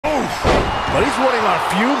But he's running on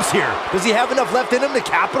fumes here. Does he have enough left in him to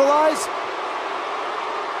capitalize?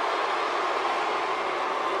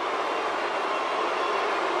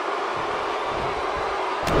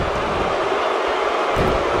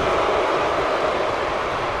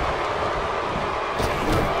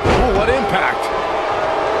 Oh, what impact.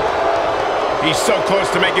 He's so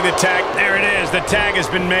close to making the tag. There it is. The tag has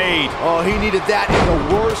been made. Oh, he needed that in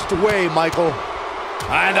the worst way, Michael.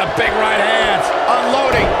 And the big right hands.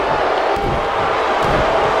 Unloading.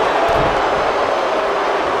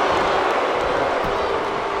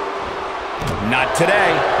 Not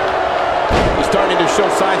today. He's starting to show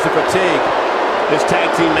signs of fatigue. This tag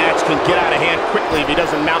team match can get out of hand quickly if he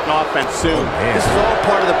doesn't mount an offense soon. This is all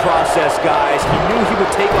part of the process, guys. He knew he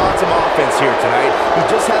would take on some offense here tonight. He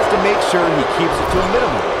just has to make sure he keeps it to a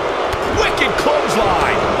minimum. Wicked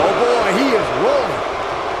clothesline. Oh, boy, he is rolling.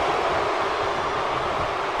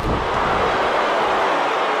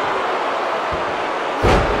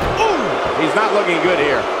 Ooh, he's not looking good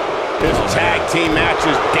here. This tag team match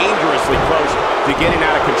is dangerously close to getting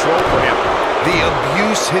out of control for him. The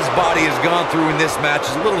abuse his body has gone through in this match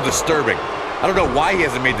is a little disturbing. I don't know why he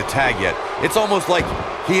hasn't made the tag yet. It's almost like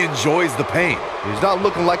he enjoys the pain. He's not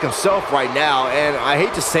looking like himself right now, and I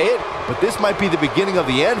hate to say it, but this might be the beginning of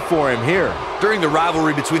the end for him here. During the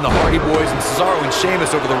rivalry between the Hardy Boys and Cesaro and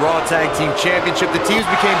Sheamus over the Raw Tag Team Championship, the teams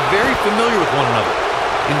became very familiar with one another.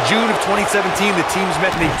 In June of 2017, the teams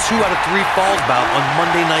met in a 2 out of 3 falls bout on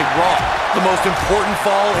Monday Night Raw. The most important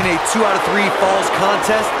fall in a 2 out of 3 falls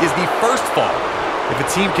contest is the first fall. If a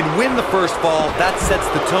team can win the first fall, that sets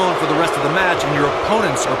the tone for the rest of the match, and your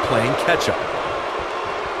opponents are playing catch-up.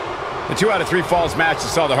 The 2 out of 3 falls match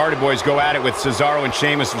that saw the Hardy Boys go at it with Cesaro and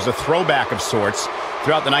Sheamus was a throwback of sorts.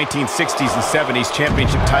 Throughout the 1960s and 70s,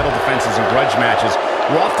 championship title defenses and grudge matches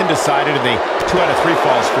were often decided in the 2 out of 3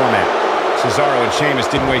 falls format. Cesaro and Sheamus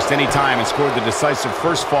didn't waste any time and scored the decisive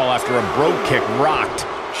first fall after a brogue kick rocked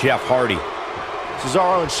Jeff Hardy.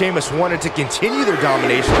 Cesaro and Sheamus wanted to continue their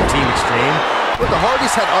domination of Team Extreme, but the Hardys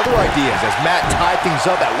had other ideas as Matt tied things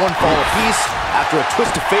up at 1 fall apiece after a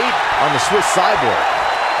twist of fate on the Swiss Cyborg.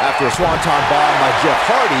 After a swanton bomb by Jeff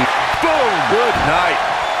Hardy, boom! Good night.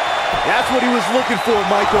 That's what he was looking for,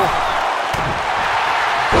 Michael.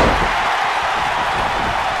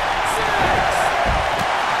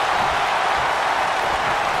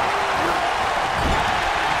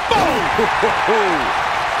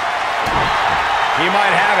 He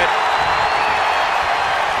might have it.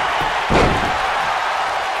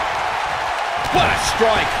 What a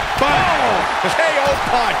strike. Boom! KO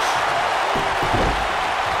punch.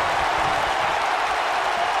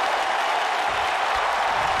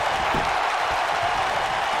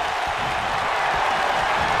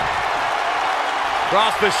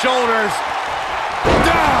 Across the shoulders.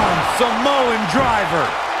 Down! Samoan driver.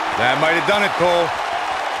 That might have done it, Cole.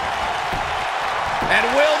 And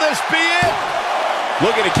will this be it?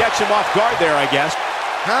 Looking to catch him off guard there, I guess.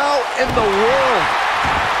 How in the world?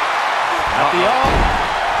 At the arm.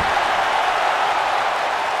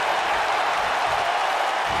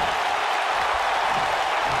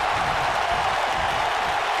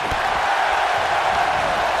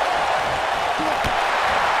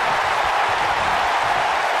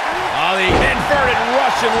 Oh, the inverted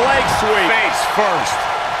Russian leg sweep. Face first.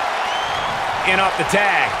 In off the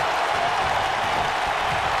tag.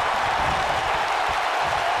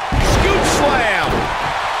 Slam.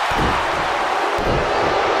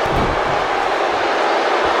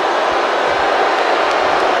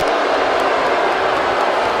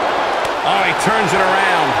 Oh, he turns it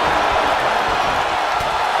around.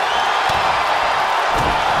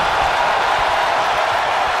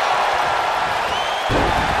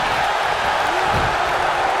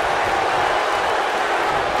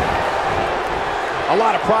 A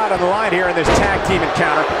lot of pride on the line here in this tag team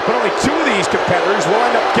encounter, but only 2 of these competitors will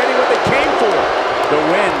end up getting what they came for, the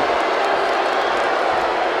win.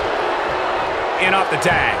 In off the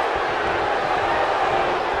tag.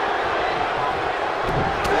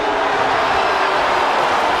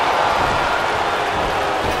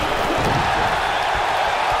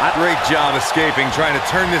 Great job escaping, trying to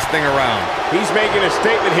turn this thing around. He's making a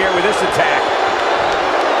statement here with this attack.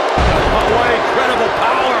 Oh, what incredible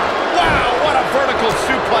power. Wow, what a vertical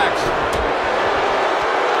suplex.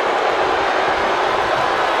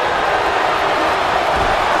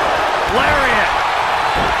 Lariat.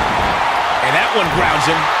 And that one grounds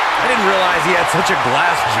him. I didn't realize he had such a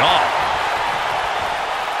glass jaw.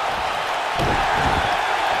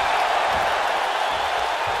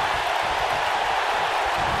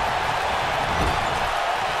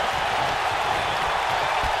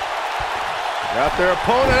 Got their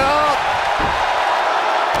opponent up.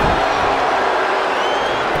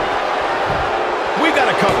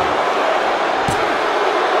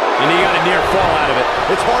 fall out of it.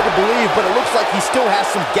 It's hard to believe, but it looks like he still has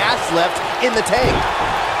some gas left in the tank.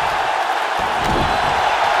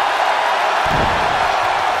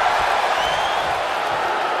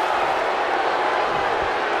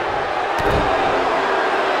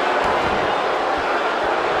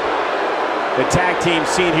 The tag team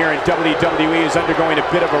scene here in WWE is undergoing a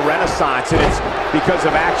bit of a renaissance, and it's because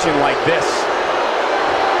of action like this.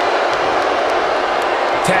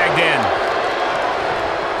 Tagged in.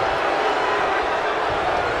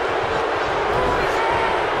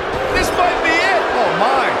 This might be it. Oh,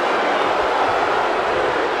 my.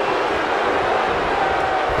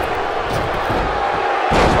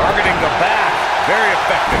 Targeting the back. Very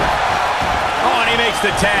effective. Oh, and he makes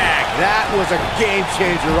the tag. That was a game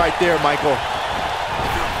changer right there, Michael.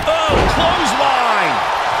 Oh, clothesline.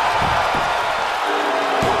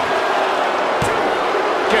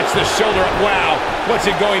 Gets the shoulder up. Wow, what's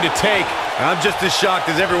it going to take? I'm just as shocked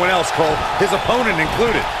as everyone else, Cole, his opponent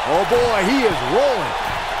included. Oh, boy, he is rolling.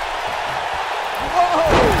 Whoa!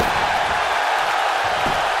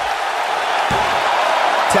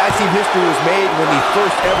 Tag team history was made when the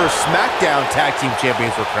first ever SmackDown Tag Team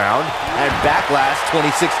Champions were crowned at Backlash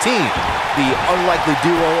 2016. The unlikely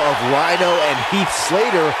duo of Rhino and Heath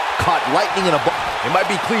Slater caught lightning in a bottle. It might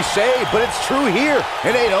be cliche, but it's true here.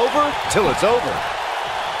 It ain't over till it's over.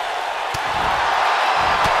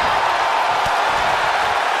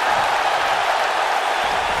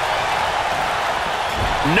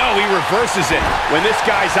 No, he reverses it. When this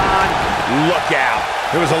guy's on, look out.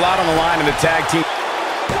 There was a lot on the line in the tag team.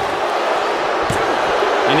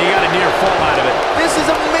 And he got a near fall out of it. This is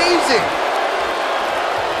amazing.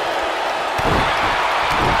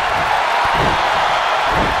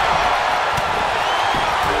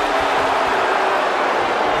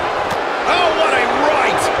 Oh, what a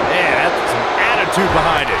right. Man, that's some attitude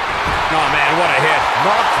behind it. Oh, man, what a hit.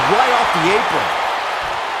 Knocked right off the apron.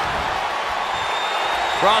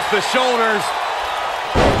 Across the shoulders.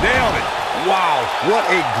 Nailed it. Wow, what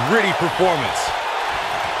a gritty performance.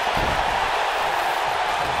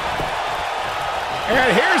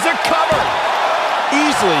 And here's a cover.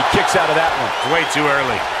 Easily kicks out of that one. It's way too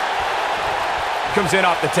early. Comes in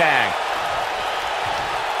off the tag.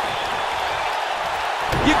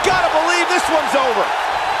 You gotta believe this one's over.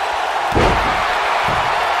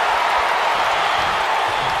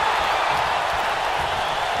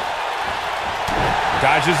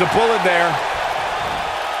 Dodges a bullet there.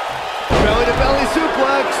 Belly-to-belly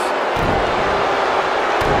suplex.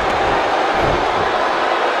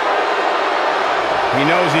 He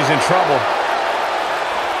knows he's in trouble.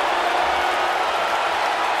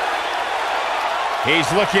 He's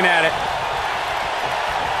looking at it.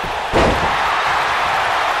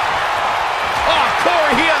 Oh,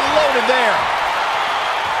 Corey, he unloaded there.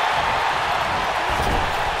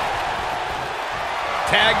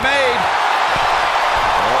 Tag made.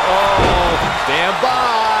 Uh-oh, stand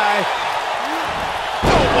by.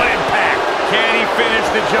 Oh, what impact. Can he finish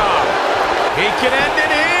the job? He can end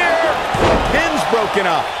it here. Pin's broken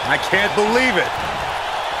up. I can't believe it.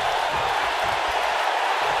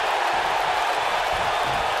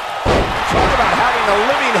 Talk about having the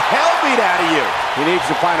living hell beat out of you. He needs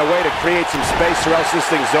to find a way to create some space or else this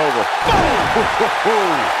thing's over.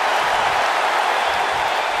 Boom!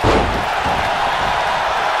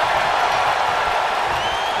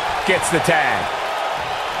 Gets the tag.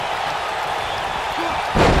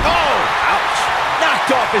 Oh, ouch.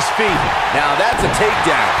 Knocked off his feet. Now that's a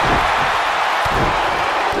takedown.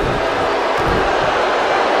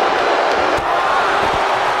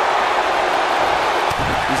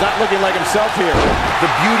 He's not looking like himself here.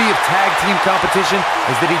 The beauty of tag team competition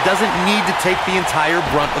is that he doesn't need to take the entire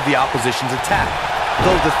brunt of the opposition's attack.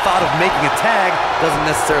 Though the thought of making a tag doesn't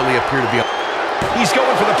necessarily appear to be... He's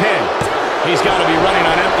going for the pin. He's got to be running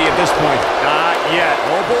on empty at this point. Not yet.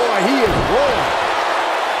 Oh, boy, he is rolling.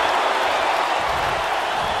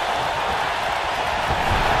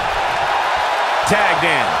 Tagged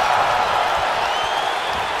in.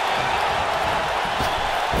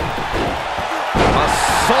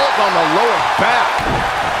 Assault on the lower back.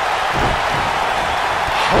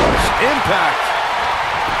 Harsh impact.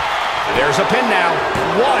 There's a pin now.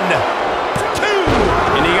 1, 2.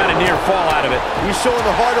 And he got a near fall out of it. He's showing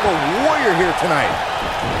the heart of a warrior here tonight.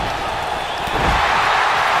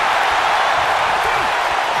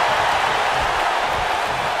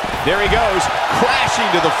 There he goes,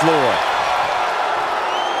 crashing to the floor.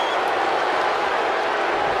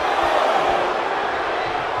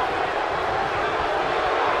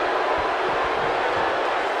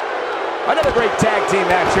 Another great tag team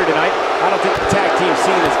match here tonight. I don't think the tag team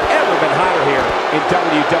scene has ever been hotter here in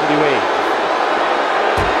WWE.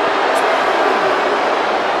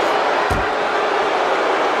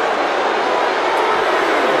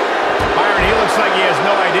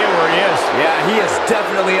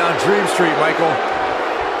 definitely on Dream Street, Michael.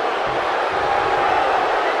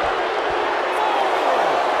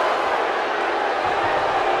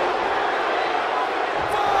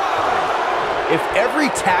 If every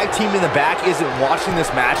tag team in the back isn't watching this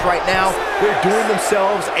match right now, they're doing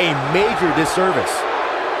themselves a major disservice.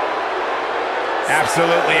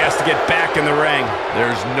 Absolutely has to get back in the ring.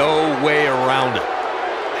 There's no way around it.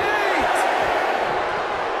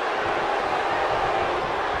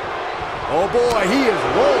 Oh boy, he is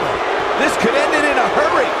rolling. This could end it in a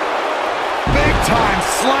hurry. Big time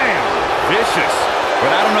slam. Vicious.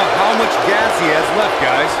 But I don't know how much gas he has left,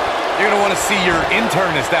 guys. You're going to want to see your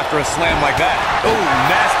internist after a slam like that. Oh,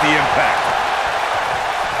 nasty impact.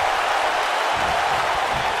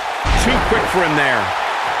 Too quick for him there.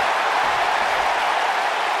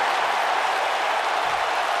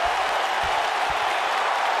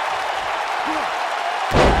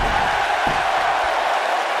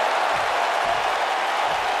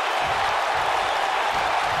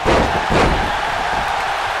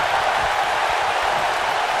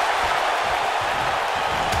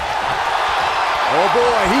 Oh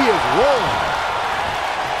boy, he is rolling.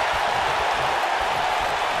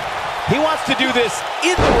 He wants to do this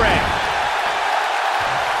in the ring.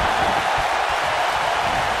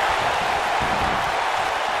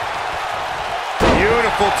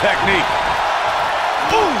 Beautiful technique.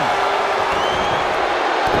 Boom!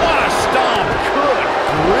 What a stomp. Good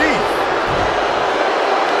grief.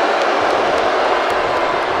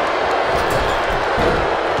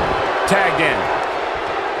 Tagged in.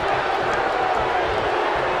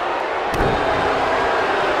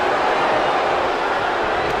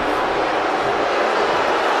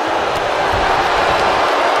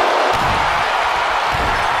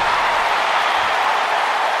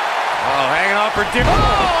 For different.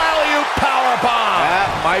 Oh, alley-oop powerbomb. That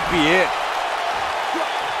might be it.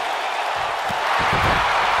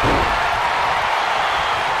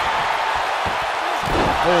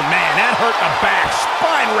 Oh, man, that hurt the back.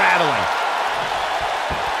 Spine rattling.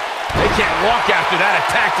 They can't walk after that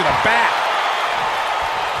attack to the back.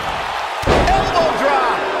 Elbow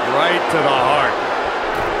drop. Right to the heart.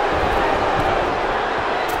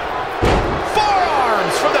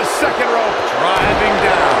 Forearms from the second rope. Driving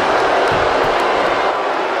down.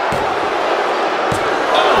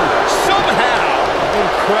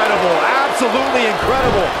 Incredible, absolutely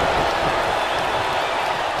incredible.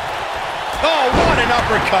 Oh, what an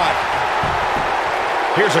uppercut.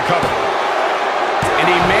 Here's a cover. And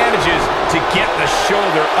he manages to get the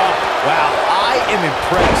shoulder up. Wow, I am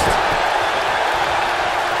impressed.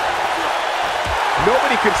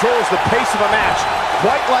 Nobody controls the pace of a match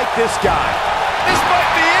quite like this guy. This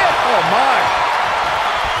might be it. Oh, my.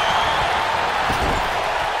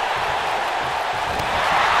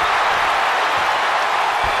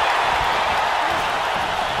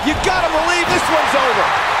 You gotta believe this one's over.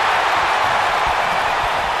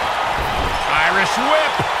 Irish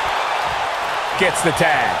whip. Gets the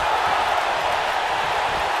tag.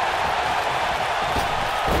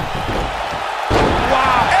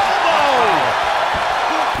 Wow, elbow.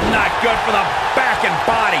 Not good for the back and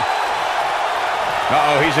body.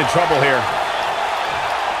 Uh-oh, he's in trouble here.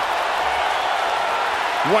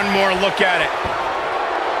 One more look at it.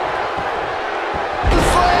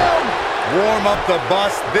 Warm up the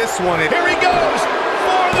bus. This one. Here he goes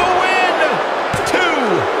for the win. 2,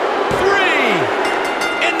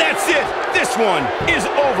 3. And that's it. This one is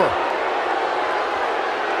over.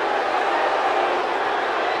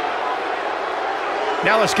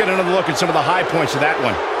 Now let's get another look at some of the high points of that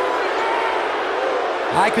one.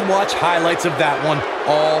 I can watch highlights of that one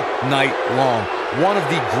all night long. One of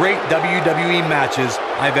the great WWE matches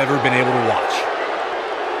I've ever been able to watch.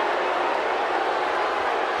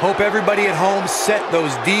 Hope everybody at home set those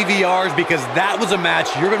DVRs because that was a match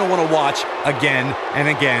you're going to want to watch again and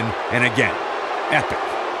again and again. Epic.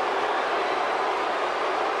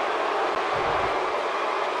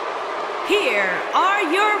 Here are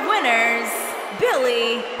your winners,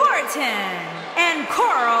 Billy Barton and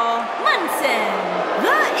Carl Munson,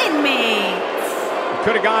 the Inmates.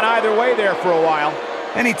 Could have gone either way there for a while.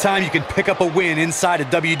 Anytime you can pick up a win inside a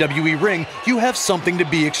WWE ring, you have something to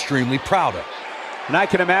be extremely proud of. And I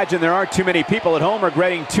can imagine there aren't too many people at home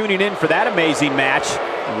regretting tuning in for that amazing match.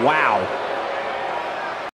 Wow.